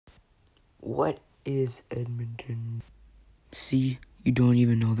What is Edmonton? See, you don't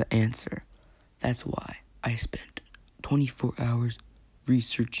even know the answer. That's why I spent 24 hours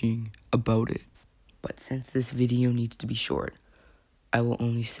researching about it. But since this video needs to be short, I will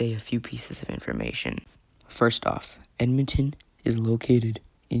only say a few pieces of information. First off, Edmonton is located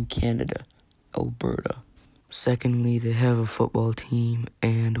in Canada, Alberta. Secondly, they have a football team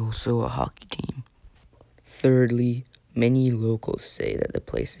and also a hockey team. Thirdly, many locals say that the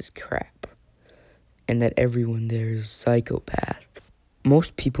place is crap and that everyone there is psychopath.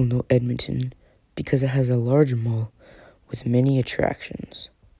 Most people know Edmonton because it has a large mall with many attractions,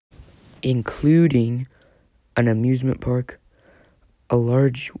 including an amusement park, a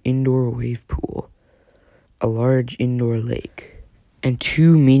large indoor wave pool, a large indoor lake, and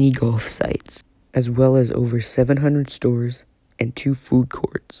 2 mini golf sites, as well as over 700 stores and 2 food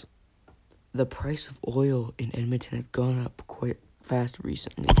courts. The price of oil in Edmonton has gone up quite fast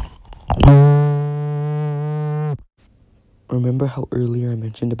recently. Remember how earlier I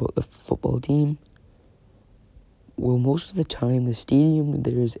mentioned about the football team? Well, most of the time the stadium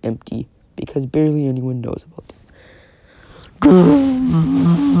there is empty because barely anyone knows about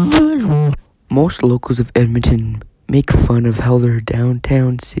them. Most locals of Edmonton make fun of how their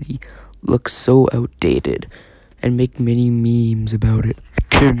downtown city looks so outdated and make many memes about it.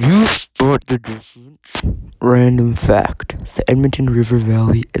 Can you spot the difference? Random fact, the Edmonton River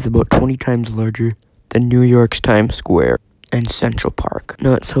Valley is about 20 times larger than New York's Times Square and Central Park.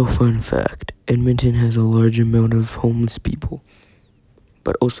 Not so fun fact, Edmonton has a large amount of homeless people,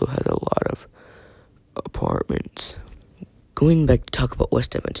 but also has a lot of apartments. Going back to talk about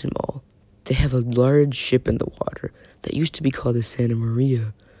West Edmonton Mall, they have a large ship in the water that used to be called the Santa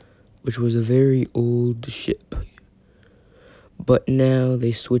Maria, which was a very old ship. But now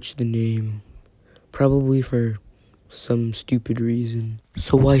they switched the name, probably for some stupid reason.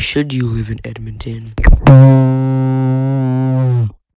 So why should you live in Edmonton?